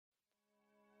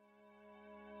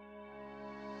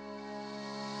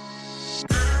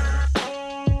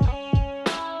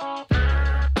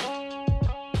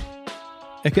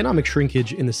Economic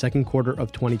shrinkage in the second quarter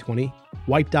of 2020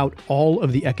 wiped out all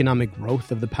of the economic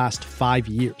growth of the past 5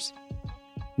 years.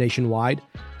 Nationwide,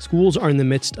 schools are in the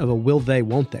midst of a will they,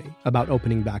 won't they about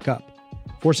opening back up,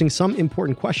 forcing some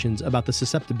important questions about the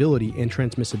susceptibility and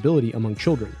transmissibility among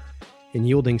children, and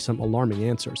yielding some alarming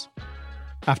answers.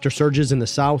 After surges in the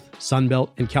South, Sunbelt,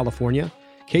 and California,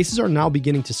 cases are now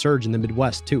beginning to surge in the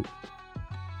Midwest too.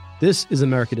 This is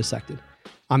America Dissected.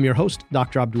 I'm your host,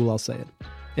 Dr. Abdul El-Sayed,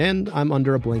 and I'm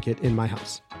under a blanket in my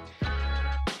house.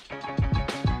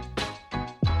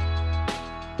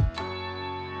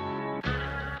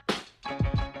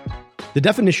 The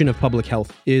definition of public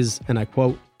health is, and I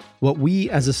quote, "what we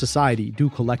as a society do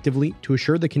collectively to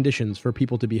assure the conditions for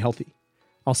people to be healthy."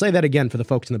 I'll say that again for the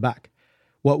folks in the back.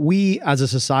 What we as a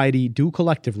society do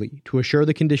collectively to assure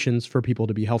the conditions for people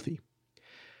to be healthy.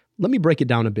 Let me break it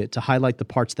down a bit to highlight the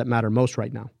parts that matter most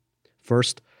right now.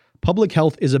 First, public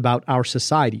health is about our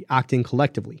society acting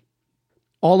collectively.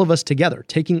 All of us together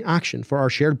taking action for our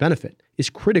shared benefit is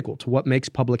critical to what makes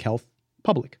public health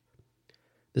public.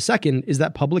 The second is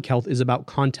that public health is about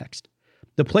context,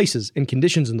 the places and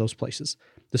conditions in those places,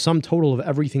 the sum total of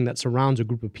everything that surrounds a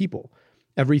group of people,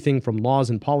 everything from laws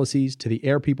and policies to the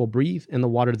air people breathe and the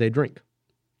water they drink.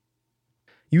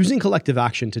 Using collective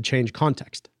action to change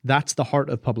context, that's the heart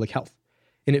of public health,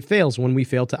 and it fails when we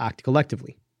fail to act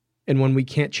collectively, and when we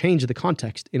can't change the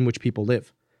context in which people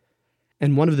live.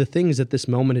 And one of the things that this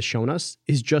moment has shown us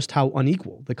is just how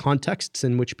unequal the contexts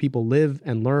in which people live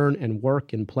and learn and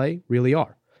work and play really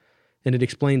are. And it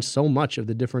explains so much of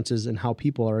the differences in how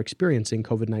people are experiencing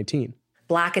COVID-19.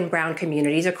 Black and brown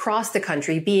communities across the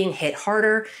country being hit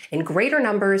harder in greater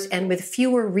numbers and with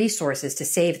fewer resources to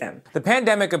save them. The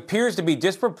pandemic appears to be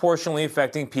disproportionately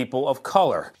affecting people of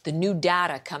color. The new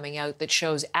data coming out that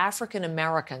shows African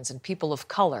Americans and people of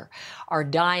color are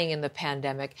dying in the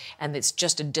pandemic, and it's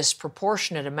just a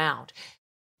disproportionate amount.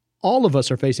 All of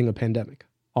us are facing a pandemic.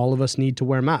 All of us need to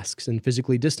wear masks and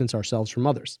physically distance ourselves from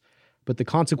others. But the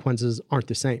consequences aren't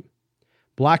the same.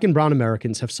 Black and brown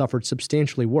Americans have suffered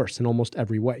substantially worse in almost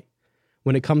every way.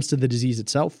 When it comes to the disease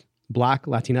itself, Black,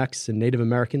 Latinx, and Native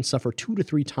Americans suffer 2 to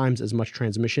 3 times as much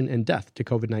transmission and death to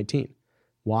COVID-19.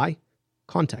 Why?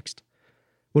 Context.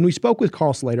 When we spoke with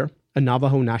Carl Slater, a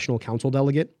Navajo National Council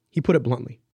delegate, he put it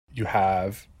bluntly. You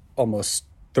have almost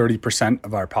 30%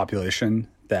 of our population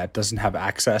that doesn't have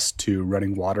access to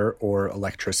running water or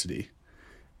electricity.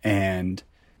 And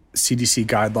CDC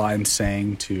guidelines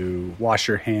saying to wash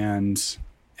your hands,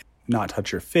 not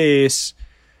touch your face.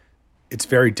 It's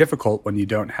very difficult when you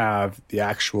don't have the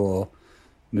actual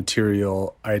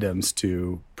material items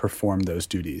to perform those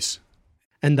duties.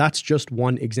 And that's just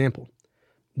one example.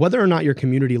 Whether or not your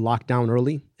community locked down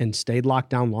early and stayed locked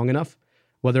down long enough,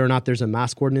 whether or not there's a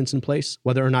mask ordinance in place,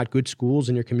 whether or not good schools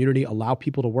in your community allow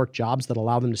people to work jobs that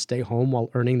allow them to stay home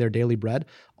while earning their daily bread,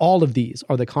 all of these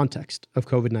are the context of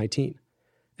COVID-19.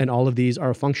 And all of these are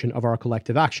a function of our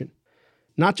collective action,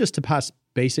 not just to pass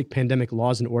basic pandemic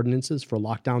laws and ordinances for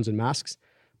lockdowns and masks,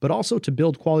 but also to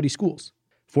build quality schools,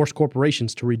 force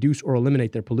corporations to reduce or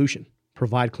eliminate their pollution,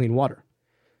 provide clean water.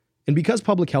 And because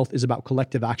public health is about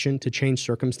collective action to change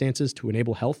circumstances to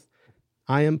enable health,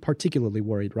 I am particularly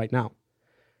worried right now.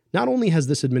 Not only has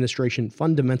this administration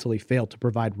fundamentally failed to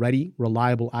provide ready,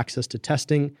 reliable access to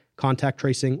testing, contact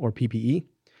tracing, or PPE,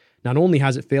 not only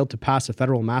has it failed to pass a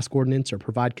federal mask ordinance or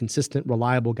provide consistent,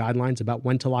 reliable guidelines about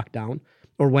when to lock down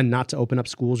or when not to open up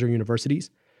schools or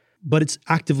universities, but it's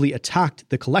actively attacked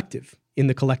the collective in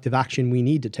the collective action we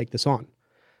need to take this on.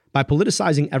 By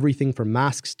politicizing everything from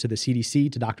masks to the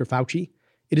CDC to Dr. Fauci,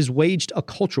 it has waged a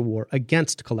culture war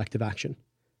against collective action.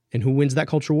 And who wins that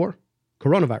culture war?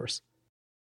 Coronavirus.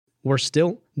 Worse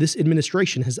still, this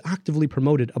administration has actively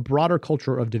promoted a broader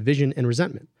culture of division and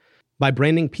resentment. By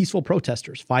branding peaceful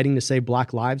protesters fighting to save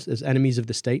Black lives as enemies of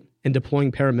the state and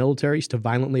deploying paramilitaries to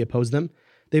violently oppose them,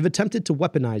 they've attempted to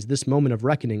weaponize this moment of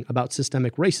reckoning about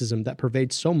systemic racism that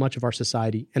pervades so much of our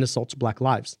society and assaults Black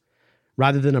lives.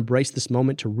 Rather than embrace this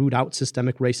moment to root out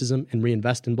systemic racism and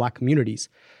reinvest in Black communities,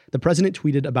 the president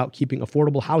tweeted about keeping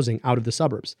affordable housing out of the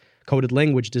suburbs, coded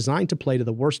language designed to play to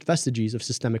the worst vestiges of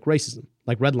systemic racism,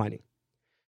 like redlining.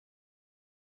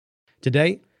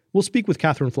 Today, we'll speak with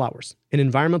Catherine Flowers, an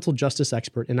environmental justice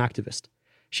expert and activist.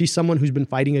 She's someone who's been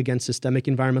fighting against systemic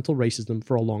environmental racism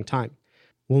for a long time.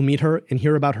 We'll meet her and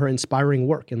hear about her inspiring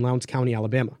work in Lowndes County,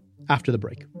 Alabama, after the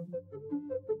break.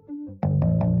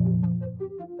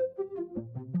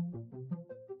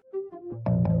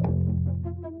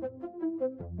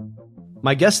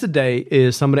 My guest today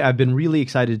is somebody I've been really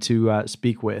excited to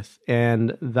speak with,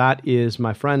 and that is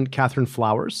my friend Catherine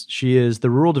Flowers. She is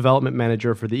the Rural Development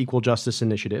Manager for the Equal Justice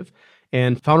Initiative,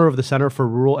 and founder of the Center for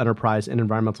Rural Enterprise and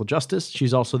Environmental Justice.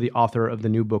 She's also the author of the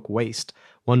new book, Waste: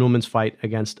 One Woman's Fight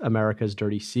Against America's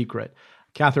Dirty Secret.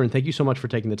 Catherine, thank you so much for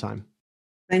taking the time.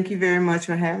 Thank you very much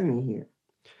for having me here.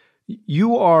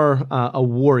 You are a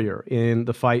warrior in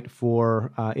the fight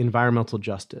for environmental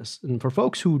justice. And for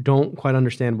folks who don't quite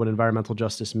understand what environmental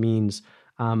justice means,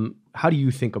 how do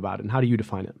you think about it and how do you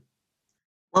define it?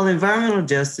 Well, environmental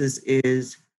justice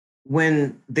is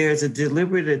when there's a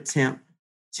deliberate attempt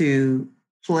to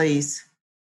place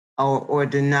or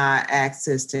deny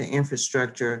access to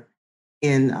infrastructure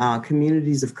in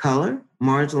communities of color,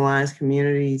 marginalized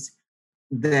communities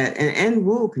and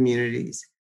rural communities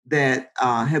that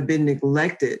have been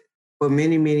neglected for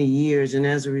many, many years. And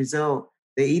as a result,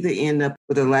 they either end up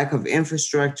with a lack of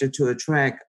infrastructure to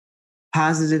attract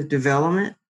positive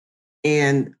development,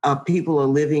 and people are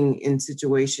living in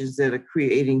situations that are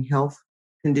creating health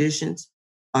conditions,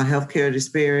 healthcare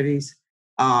disparities.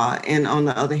 And on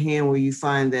the other hand, where you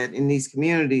find that in these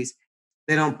communities,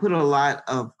 they don't put a lot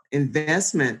of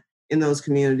investment in those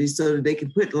communities so that they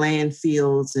can put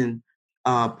landfills and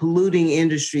polluting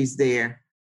industries there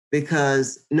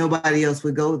because nobody else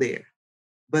would go there.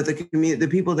 But the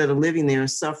people that are living there are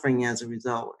suffering as a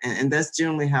result. And that's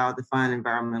generally how I define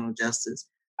environmental justice.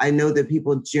 I know that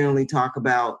people generally talk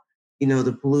about,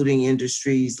 the polluting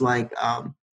industries like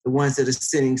the ones that are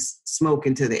sending smoke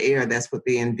into the air. That's what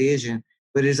they envision.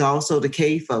 But it's also the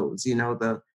CAFOs,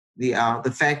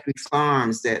 the factory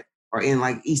farms that are in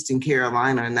like Eastern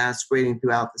Carolina and now spreading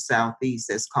throughout the Southeast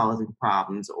that's causing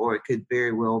problems. Or it could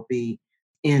very well be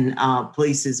in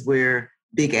places where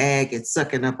big ag is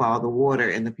sucking up all the water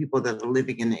and the people that are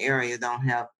living in the area don't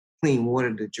have clean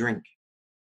water to drink.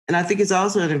 And I think it's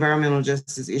also an environmental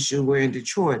justice issue where in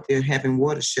Detroit, they're having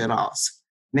water shutoffs,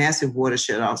 massive water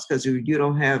shutoffs, because if you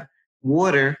don't have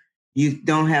water, you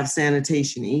don't have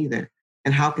sanitation either.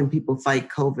 And how can people fight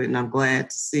COVID? And I'm glad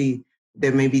to see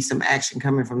there may be some action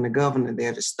coming from the governor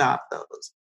there to stop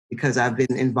those, because I've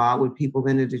been involved with people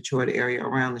in the Detroit area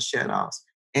around the shutoffs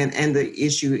and the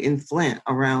issue in Flint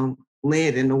around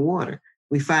lead in the water.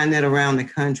 We find that around the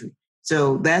country.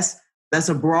 So that's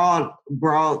a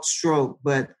broad stroke,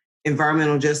 but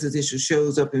environmental justice issue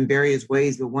shows up in various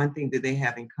ways. But one thing that they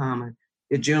have in common,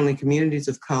 they're generally communities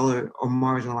of color or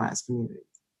marginalized communities.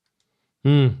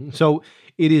 So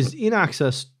it is in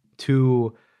access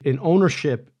to an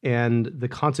ownership and the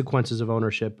consequences of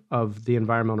ownership of the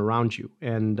environment around you.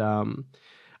 And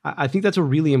I think that's a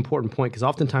really important point, because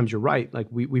oftentimes you're right. Like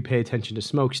we pay attention to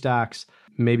smokestacks,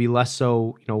 maybe less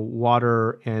so,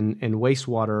 water and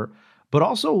wastewater, but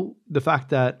also the fact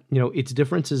that, it's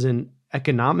differences in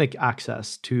economic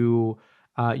access to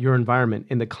your environment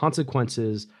and the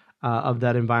consequences of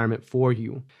that environment for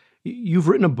you. You've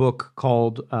written a book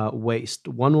called Waste: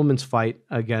 One Woman's Fight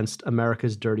Against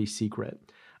America's Dirty Secret.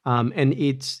 And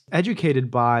it's educated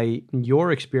by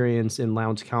your experience in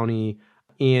Lowndes County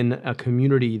in a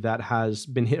community that has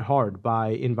been hit hard by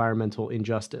environmental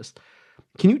injustice.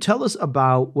 Can you tell us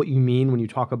about what you mean when you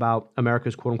talk about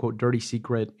America's quote unquote dirty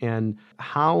secret and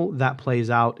how that plays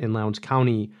out in Lowndes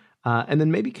County? And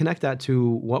then maybe connect that to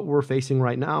what we're facing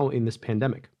right now in this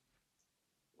pandemic.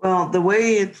 Well, the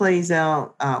way it plays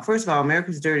out, first of all,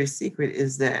 America's dirty secret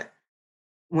is that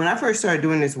when I first started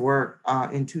doing this work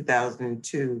in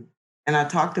 2002, and I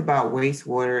talked about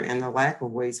wastewater and the lack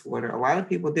of wastewater, a lot of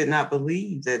people did not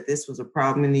believe that this was a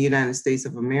problem in the United States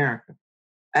of America.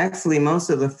 Actually,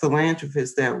 most of the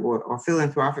philanthropists or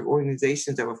philanthropic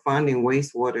organizations that were funding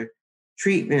wastewater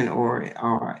treatment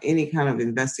or any kind of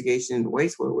investigation into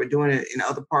wastewater were doing it in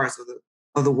other parts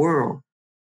of the world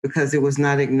because it was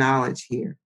not acknowledged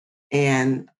here.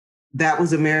 And that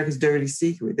was America's dirty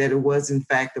secret, that it was in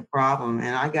fact a problem.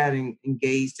 And I got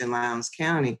engaged in Lowndes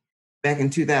County back in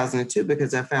 2002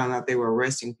 because I found out they were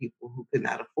arresting people who could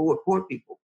not afford, poor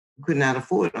people who could not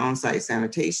afford on-site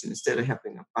sanitation instead of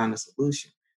helping them find a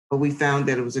solution. But we found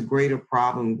that it was a greater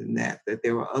problem than that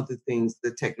there were other things,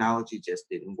 the technology just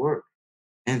didn't work.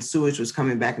 And sewage was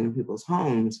coming back into people's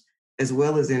homes as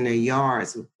well as in their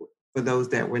yards for those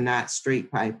that were not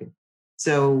straight piping.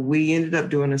 So we ended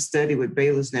up doing a study with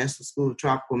Baylor's National School of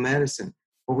Tropical Medicine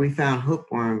where we found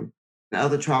hookworm and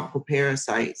other tropical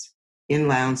parasites in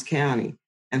Lowndes County.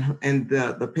 And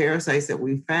the parasites that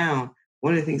we found,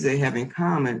 one of the things they have in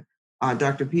common,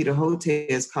 Dr. Peter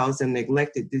Hotez calls them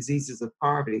neglected diseases of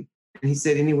poverty. And he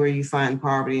said, anywhere you find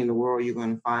poverty in the world, you're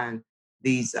going to find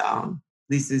these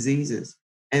diseases.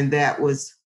 And that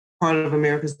was part of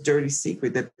America's dirty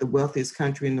secret, that the wealthiest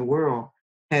country in the world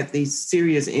had these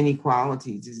serious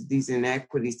inequalities, these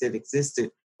inequities that existed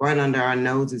right under our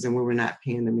noses, and we were not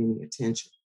paying them any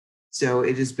attention. So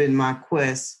it has been my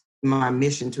quest my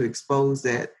mission to expose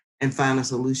that and find a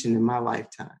solution in my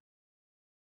lifetime.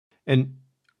 And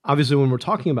obviously, when we're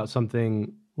talking about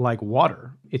something like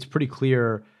water, it's pretty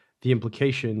clear the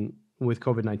implication with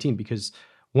COVID-19, because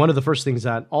one of the first things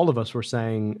that all of us were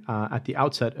saying at the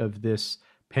outset of this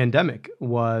pandemic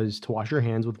was to wash your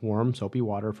hands with warm, soapy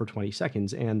water for 20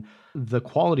 seconds. And the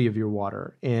quality of your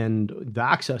water and the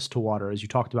access to water, as you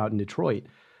talked about in Detroit,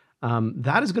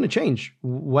 that is going to change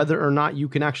whether or not you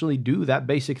can actually do that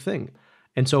basic thing.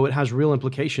 And so it has real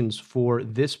implications for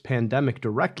this pandemic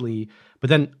directly, but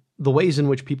then the ways in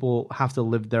which people have to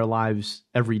live their lives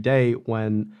every day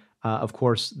when, of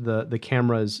course, the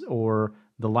cameras or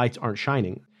the lights aren't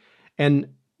shining. And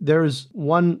there's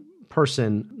one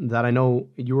person that I know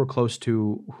you were close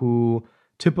to who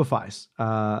typifies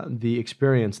the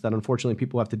experience that unfortunately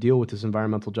people have to deal with this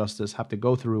environmental justice, have to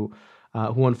go through,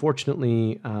 who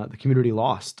unfortunately the community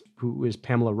lost, who is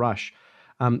Pamela Rush.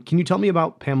 Can you tell me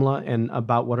about Pamela and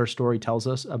about what her story tells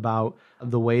us about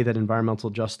the way that environmental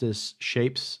justice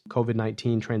shapes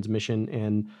COVID-19 transmission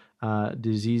and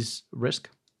disease risk?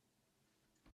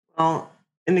 Well,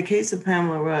 in the case of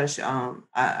Pamela Rush,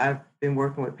 I've been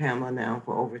working with Pamela now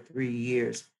for over 3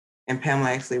 years. And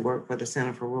Pamela actually worked for the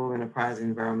Center for Rural Enterprise and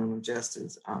Environmental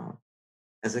Justice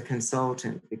as a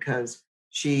consultant, because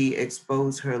she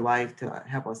exposed her life to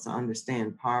help us to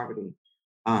understand poverty.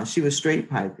 She was straight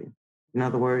piping. In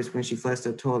other words, when she flushed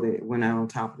her toilet, it went out on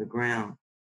top of the ground.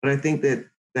 But I think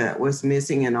that what's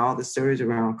missing in all the stories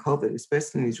around COVID,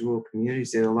 especially in these rural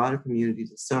communities, that a lot of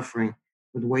communities are suffering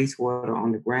with wastewater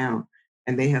on the ground.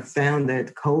 And they have found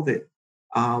that COVID,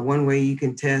 one way you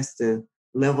can test the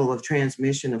level of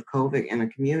transmission of COVID in a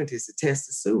community is to test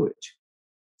the sewage.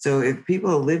 So if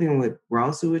people are living with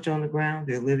raw sewage on the ground,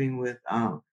 they're living with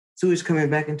sewage coming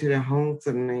back into their home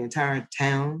from the entire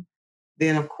town,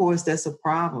 then of course that's a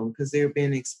problem because they're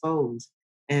being exposed.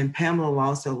 And Pamela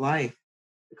lost her life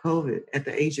to COVID at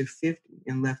the age of 50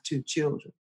 and left 2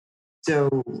 children. So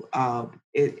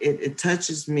it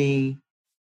touches me,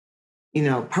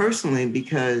 personally,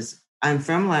 because I'm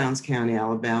from Lowndes County,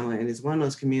 Alabama, and it's one of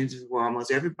those communities where almost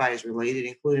everybody's related,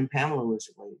 including Pamela was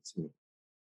related to me.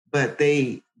 But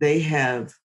they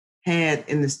have had,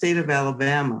 in the state of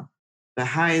Alabama, the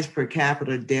highest per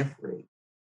capita death rate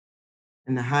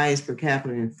and the highest per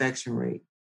capita infection rate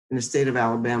in the state of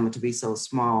Alabama to be so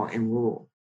small and rural.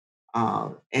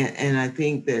 And I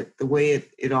think that the way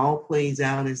it all plays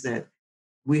out is that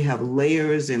we have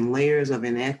layers and layers of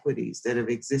inequities that have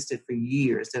existed for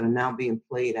years that are now being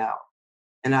played out.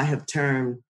 And I have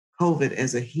termed COVID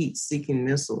as a heat-seeking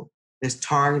missile that's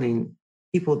targeting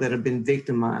people that have been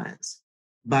victimized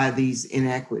by these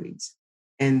inequities.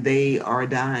 And they are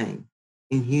dying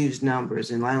in huge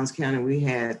numbers. In Lowndes County, we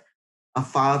had a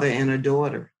father and a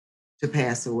daughter to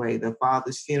pass away. The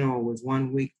father's funeral was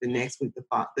 1 week. The next week,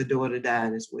 the daughter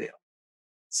died as well.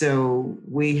 So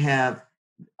we have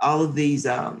all of these,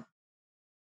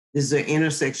 this is an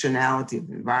intersectionality of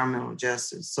environmental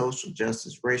justice, social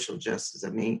justice, racial justice. I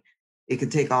mean, it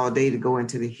could take all day to go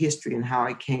into the history and how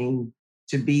it came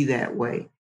to be that way.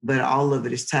 But all of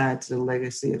it is tied to the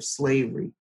legacy of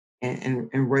slavery and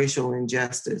racial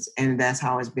injustice. And that's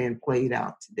how it's being played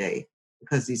out today,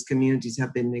 because these communities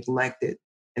have been neglected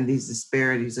and these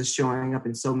disparities are showing up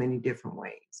in so many different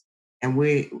ways. And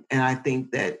I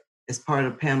think that as part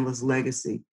of Pamela's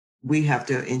legacy, we have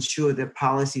to ensure that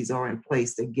policies are in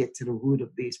place that get to the root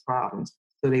of these problems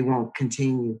so they won't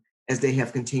continue as they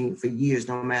have continued for years,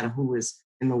 no matter who is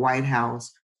in the White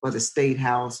House or the State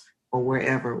House or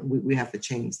wherever. We have to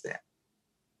change that.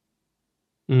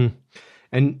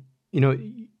 And,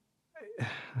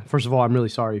 first of all, I'm really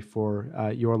sorry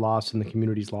for your loss and the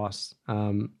community's loss.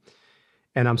 And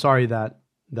I'm sorry that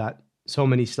so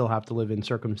many still have to live in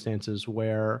circumstances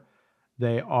where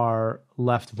they are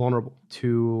left vulnerable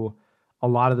to a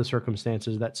lot of the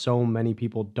circumstances that so many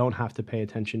people don't have to pay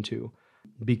attention to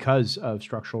because of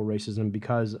structural racism,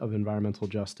 because of environmental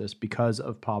justice, because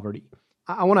of poverty.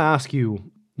 I want to ask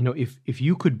you, if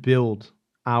you could build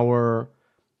our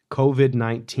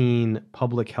COVID-19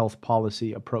 public health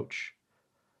policy approach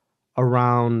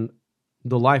around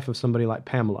the life of somebody like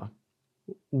Pamela,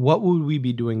 what would we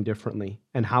be doing differently,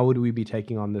 and how would we be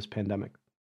taking on this pandemic?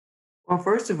 Well,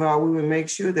 first of all, we would make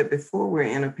sure that before we're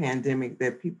in a pandemic,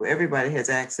 that everybody has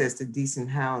access to decent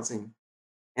housing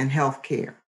and health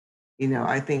care.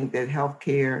 I think that health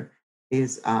care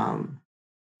is one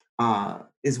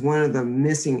of the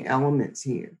missing elements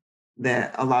here,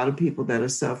 that a lot of people that are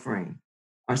suffering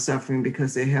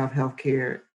because they have health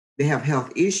care, they have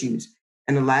health issues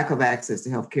and the lack of access to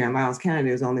health care. In Lowndes County,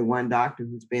 there's only one doctor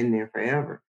who's been there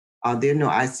forever. There are no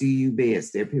ICU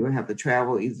beds there. People have to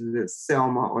travel either to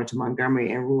Selma or to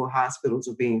Montgomery, and rural hospitals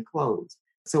are being closed.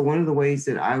 So one of the ways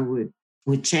that I would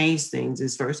change things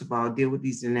is, first of all, deal with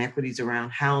these inequities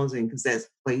around housing, because that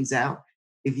plays out.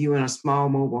 If you're in a small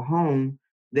mobile home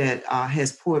that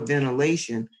has poor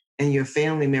ventilation and your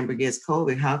family member gets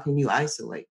COVID, how can you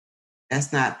isolate?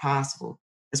 That's not possible.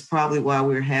 That's probably why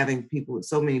we're having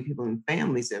so many people in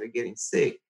families that are getting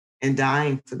sick and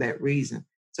dying for that reason.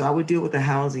 So I would deal with the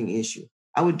housing issue.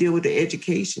 I would deal with the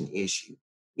education issue.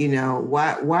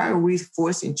 Why are we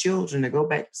forcing children to go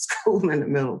back to school in the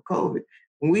middle of COVID?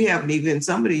 When we haven't even,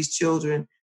 some of these children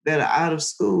that are out of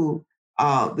school,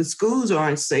 the schools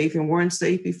aren't safe and weren't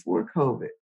safe before COVID.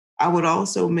 I would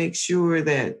also make sure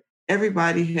that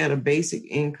everybody had a basic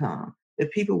income,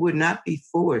 that people would not be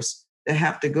forced to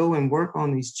have to go and work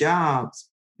on these jobs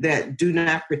that do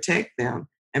not protect them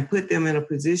and put them in a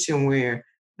position where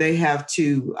they have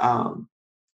to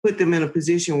put them in a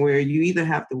position where you either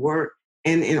have to work,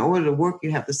 and in order to work,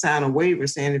 you have to sign a waiver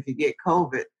saying if you get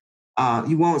COVID,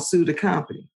 you won't sue the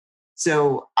company.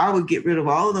 So I would get rid of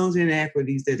all of those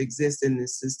inequities that exist in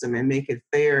this system and make it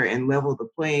fair and level the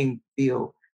playing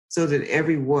field so that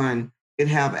everyone could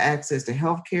have access to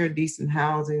healthcare, decent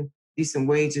housing, decent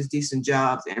wages, decent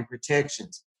jobs, and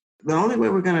protections. The only way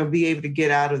we're going to be able to get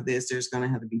out of this, there's going to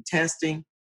have to be testing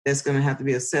that's going to have to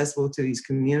be accessible to these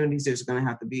communities. There's going to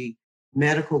have to be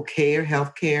medical care,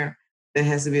 healthcare that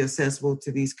has to be accessible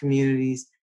to these communities.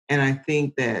 And I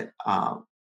think that,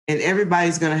 and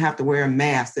everybody's going to have to wear a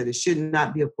mask, that it should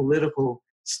not be a political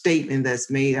statement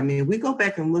that's made. I mean, we go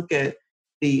back and look at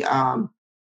the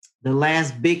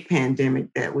last big pandemic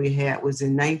that we had was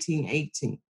in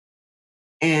 1918.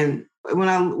 And when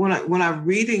I'm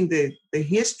reading the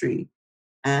history,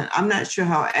 and I'm not sure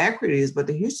how accurate it is, but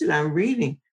the history that I'm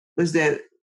reading was that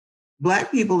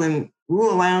Black people in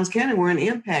rural Lowndes County weren't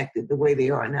impacted the way they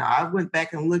are now. I went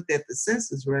back and looked at the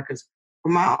census records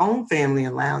for my own family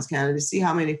in Lowndes County to see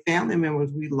how many family members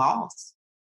we lost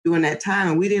during that time,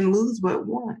 and we didn't lose but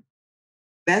one.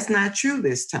 That's not true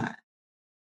this time.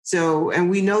 So, and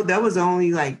we know that was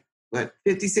only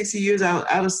 50, 60 years out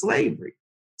of slavery.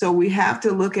 So we have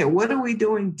to look at what are we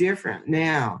doing different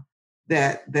now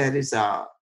that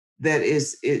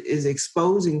is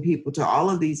exposing people to all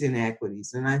of these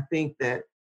inequities. And I think that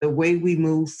the way we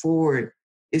move forward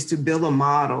is to build a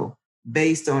model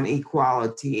based on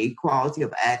equality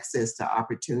of access to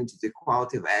opportunities,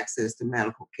 equality of access to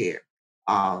medical care,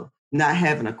 not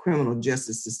having a criminal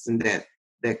justice system that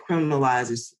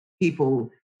criminalizes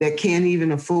people that can't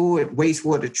even afford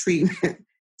wastewater treatment.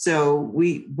 So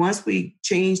once we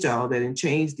changed all that and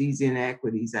changed these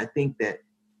inequities, I think that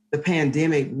the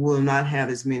pandemic will not have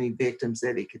as many victims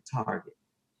that it could target.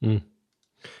 Mm.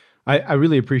 I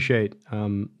really appreciate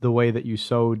the way that you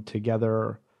sewed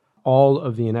together all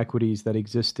of the inequities that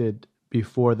existed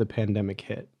before the pandemic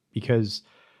hit. Because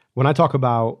when I talk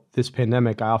about this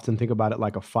pandemic, I often think about it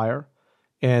like a fire.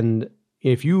 And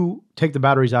if you take the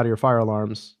batteries out of your fire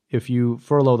alarms, if you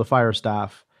furlough the fire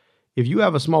staff, if you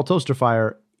have a small toaster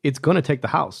fire, it's going to take the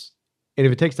house. And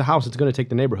if it takes the house, it's going to take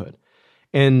the neighborhood.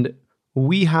 And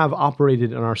we have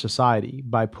operated in our society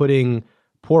by putting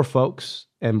poor folks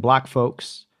and Black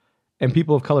folks and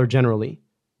people of color generally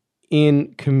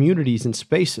in communities and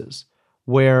spaces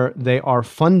where they are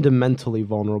fundamentally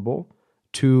vulnerable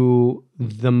to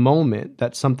the moment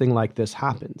that something like this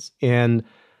happens. And,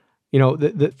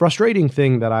 the frustrating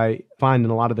thing that I find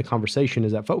in a lot of the conversation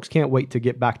is that folks can't wait to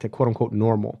get back to quote unquote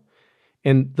normal.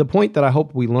 And the point that I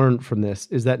hope we learned from this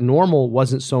is that normal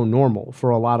wasn't so normal for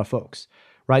a lot of folks,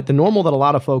 right? The normal that a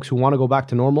lot of folks who want to go back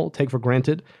to normal take for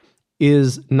granted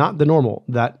is not the normal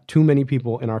that too many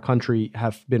people in our country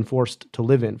have been forced to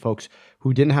live in. Folks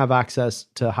who didn't have access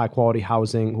to high quality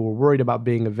housing, who were worried about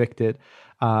being evicted,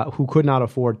 who could not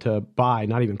afford to buy,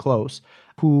 not even close,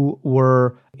 who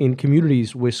were in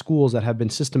communities with schools that have been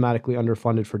systematically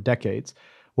underfunded for decades,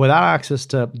 without access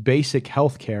to basic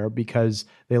health care because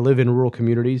they live in rural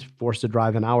communities, forced to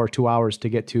drive an hour, 2 hours to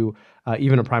get to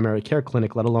even a primary care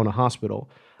clinic, let alone a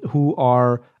hospital, who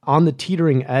are on the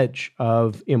teetering edge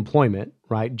of employment,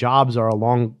 right? Jobs are a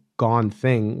long gone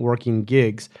thing, working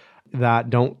gigs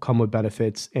that don't come with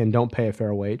benefits and don't pay a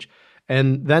fair wage.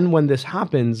 And then when this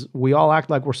happens, we all act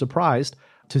like we're surprised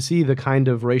to see the kind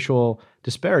of racial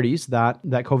disparities that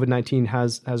COVID-19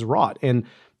 has wrought. And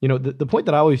the point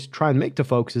that I always try and make to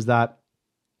folks is that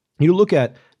you look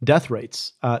at death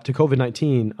rates to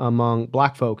COVID-19 among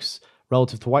Black folks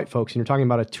relative to white folks, and you're talking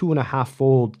about a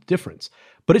 2.5-fold difference.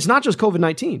 But it's not just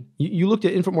COVID-19. You looked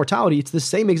at infant mortality, it's the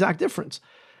same exact difference.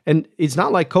 And it's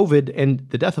not like COVID and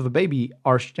the death of a baby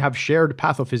have shared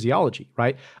pathophysiology,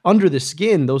 right? Under the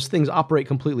skin, those things operate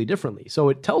completely differently. So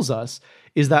it tells us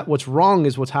is that what's wrong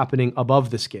is what's happening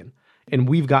above the skin. And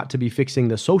we've got to be fixing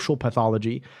the social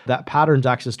pathology that patterns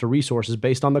access to resources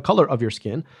based on the color of your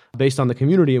skin, based on the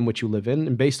community in which you live in,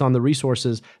 and based on the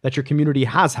resources that your community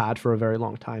has had for a very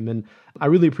long time. And I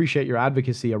really appreciate your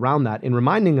advocacy around that in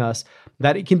reminding us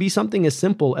that it can be something as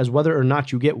simple as whether or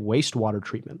not you get wastewater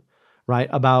treatment, right?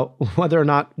 About whether or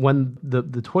not when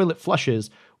the toilet flushes,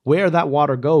 where that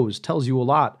water goes tells you a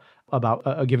lot about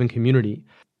a given community.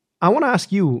 I want to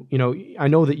ask you, I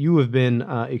know that you have been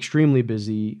extremely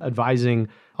busy advising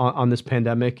on this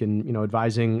pandemic and,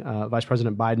 advising Vice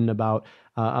President Biden about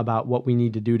what we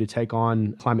need to do to take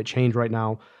on climate change right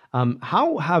now.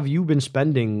 How have you been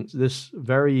spending this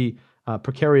very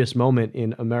precarious moment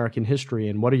in American history,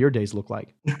 and what do your days look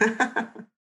like?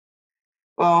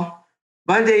 Well,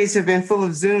 my days have been full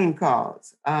of Zoom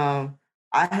calls. I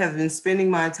have been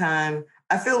spending my time,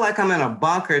 I feel like I'm in a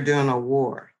bunker during a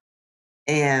war.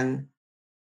 And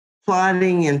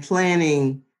plotting and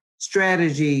planning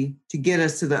strategy to get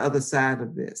us to the other side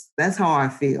of this. That's how I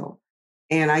feel.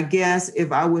 And I guess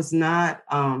if I was not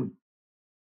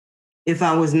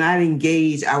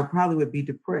engaged, I would be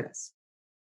depressed.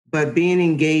 But being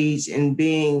engaged and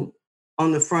being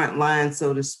on the front line,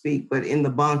 so to speak, but in the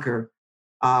bunker,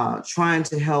 trying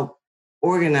to help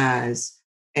organize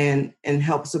and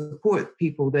help support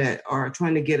people that are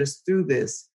trying to get us through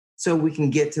this, so we can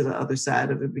get to the other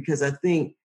side of it. Because I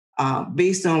think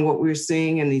based on what we're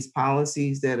seeing in these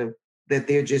policies that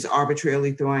they're just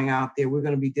arbitrarily throwing out there, we're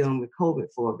going to be dealing with COVID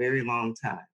for a very long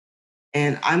time.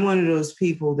 And I'm one of those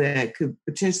people that could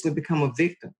potentially become a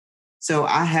victim. So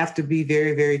I have to be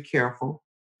very, very careful.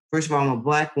 First of all, I'm a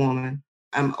Black woman.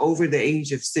 I'm over the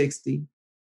age of 60.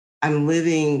 I'm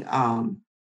living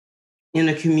in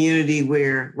a community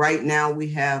where right now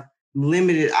we have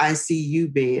limited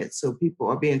ICU beds. So people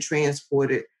are being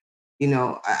transported, an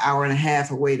hour and a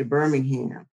half away to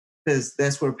Birmingham, because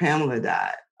that's where Pamela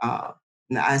died,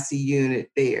 in the ICU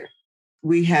unit there.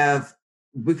 We have,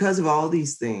 because of all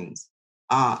these things,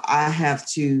 I have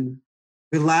to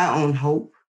rely on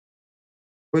hope,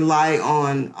 rely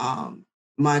on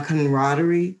my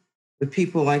camaraderie with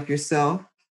people like yourself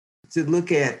to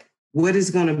look at what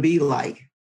it's going to be like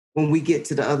when we get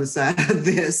to the other side of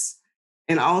this.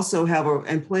 And also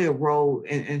play a role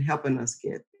in helping us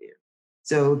get there.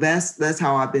 So that's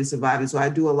how I've been surviving. So I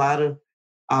do a lot of,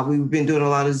 we've been doing a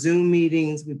lot of Zoom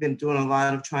meetings. We've been doing a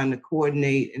lot of trying to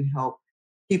coordinate and help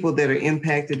people that are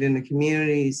impacted in the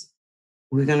communities.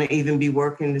 We're going to even be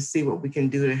working to see what we can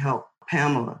do to help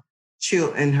Pamela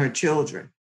and her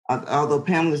children. Although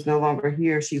Pamela's no longer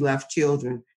here, she left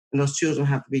children, and those children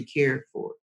have to be cared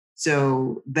for.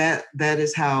 So that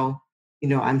is how,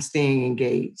 I'm staying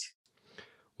engaged.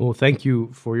 Well, thank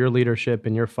you for your leadership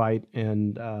and your fight.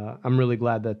 And I'm really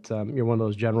glad that you're one of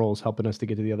those generals helping us to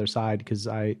get to the other side, because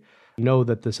I know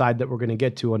that the side that we're going to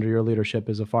get to under your leadership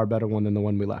is a far better one than the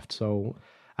one we left. So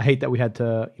I hate that we had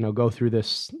to, go through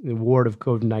this ward of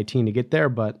COVID-19 to get there,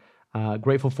 but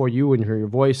grateful for you and your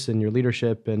voice and your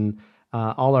leadership, and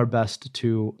all our best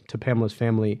to Pamela's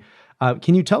family.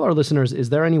 Can you tell our listeners, is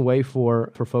there any way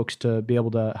for folks to be able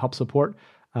to help support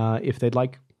if they'd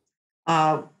like?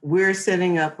 We're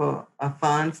setting up a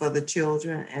fund for the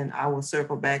children, and I will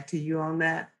circle back to you on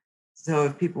that. So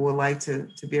if people would like to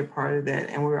be a part of that,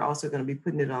 and we're also going to be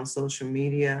putting it on social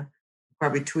media,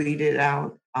 probably tweet it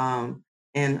out,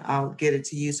 and I'll get it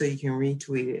to you so you can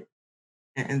retweet it.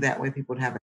 And that way people would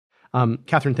have it.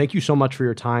 Catherine, thank you so much for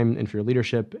your time and for your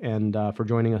leadership, and for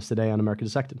joining us today on America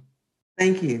Dissected.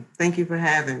 Thank you. Thank you for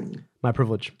having me. My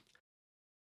privilege.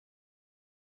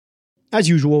 As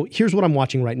usual, here's what I'm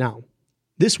watching right now.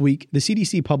 This week, the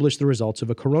CDC published the results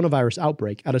of a coronavirus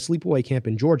outbreak at a sleepaway camp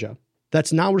in Georgia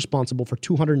that's now responsible for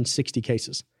 260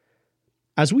 cases.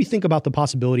 As we think about the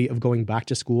possibility of going back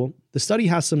to school, the study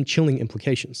has some chilling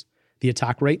implications. The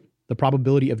attack rate, the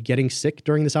probability of getting sick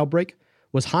during this outbreak,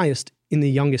 was highest in the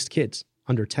youngest kids,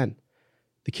 under 10.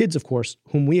 The kids, of course,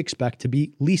 whom we expect to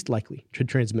be least likely to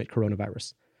transmit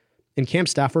coronavirus. And camp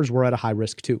staffers were at a high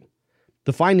risk too.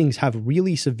 The findings have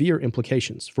really severe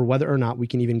implications for whether or not we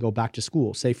can even go back to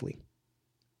school safely.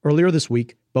 Earlier this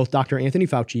week, both Dr. Anthony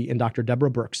Fauci and Dr. Deborah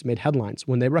Birx made headlines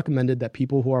when they recommended that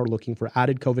people who are looking for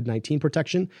added COVID-19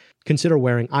 protection consider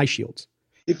wearing eye shields.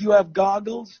 If you have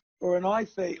goggles or an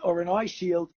eye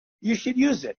shield, you should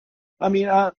use it. I mean,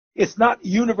 it's not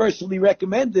universally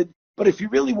recommended, but if you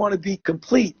really want to be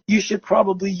complete, you should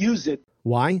probably use it.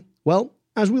 Why? Well,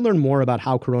 as we learn more about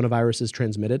how coronavirus is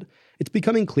transmitted, it's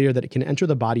becoming clear that it can enter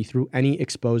the body through any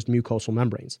exposed mucosal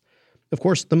membranes. Of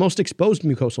course, the most exposed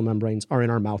mucosal membranes are in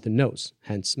our mouth and nose,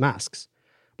 hence masks.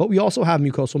 But we also have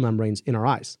mucosal membranes in our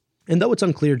eyes. And though it's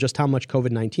unclear just how much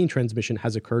COVID-19 transmission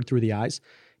has occurred through the eyes,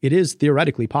 it is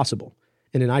theoretically possible,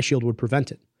 and an eye shield would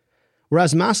prevent it.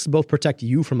 Whereas masks both protect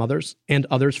you from others and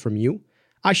others from you,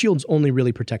 eye shields only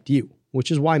really protect you,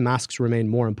 which is why masks remain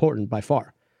more important by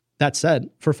far. That said,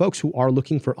 for folks who are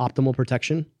looking for optimal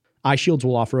protection, eye shields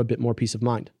will offer a bit more peace of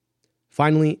mind.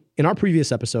 Finally, in our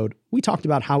previous episode, we talked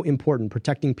about how important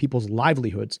protecting people's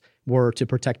livelihoods were to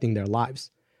protecting their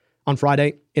lives. On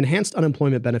Friday, enhanced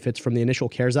unemployment benefits from the initial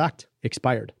CARES Act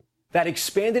expired. That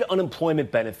expanded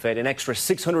unemployment benefit, an extra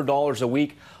 $600 a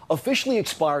week, officially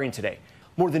expiring today.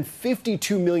 More than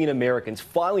 52 million Americans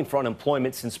filing for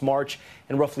unemployment since March,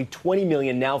 and roughly 20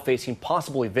 million now facing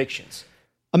possible evictions.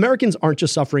 Americans aren't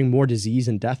just suffering more disease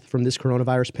and death from this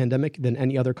coronavirus pandemic than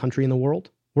any other country in the world.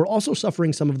 We're also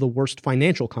suffering some of the worst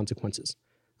financial consequences.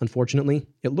 Unfortunately,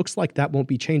 it looks like that won't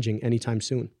be changing anytime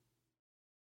soon.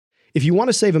 If you want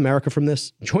to save America from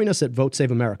this, join us at Vote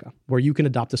Save America, where you can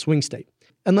adopt a swing state.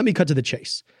 And let me cut to the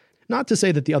chase. Not to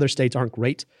say that the other states aren't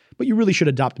great, but you really should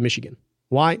adopt Michigan.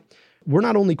 Why? We're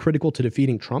not only critical to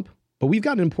defeating Trump, but we've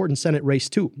got an important Senate race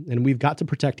too, and we've got to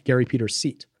protect Gary Peters'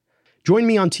 seat. Join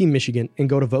me on Team Michigan and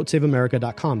go to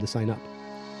votesaveamerica.com to sign up.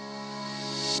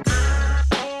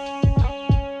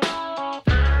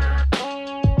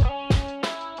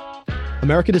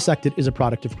 America Dissected is a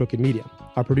product of Crooked Media.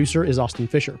 Our producer is Austin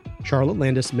Fisher. Charlotte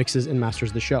Landis mixes and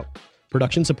masters the show.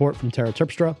 Production support from Tara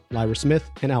Terpstra, Lyra Smith,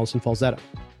 and Allison Falzetta.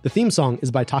 The theme song is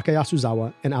by Takaya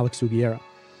Suzawa and Alex Sugiura.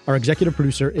 Our executive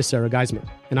producer is Sarah Geismer.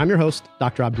 And I'm your host,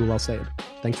 Dr. Abdul El-Sayed.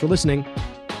 Thanks for listening.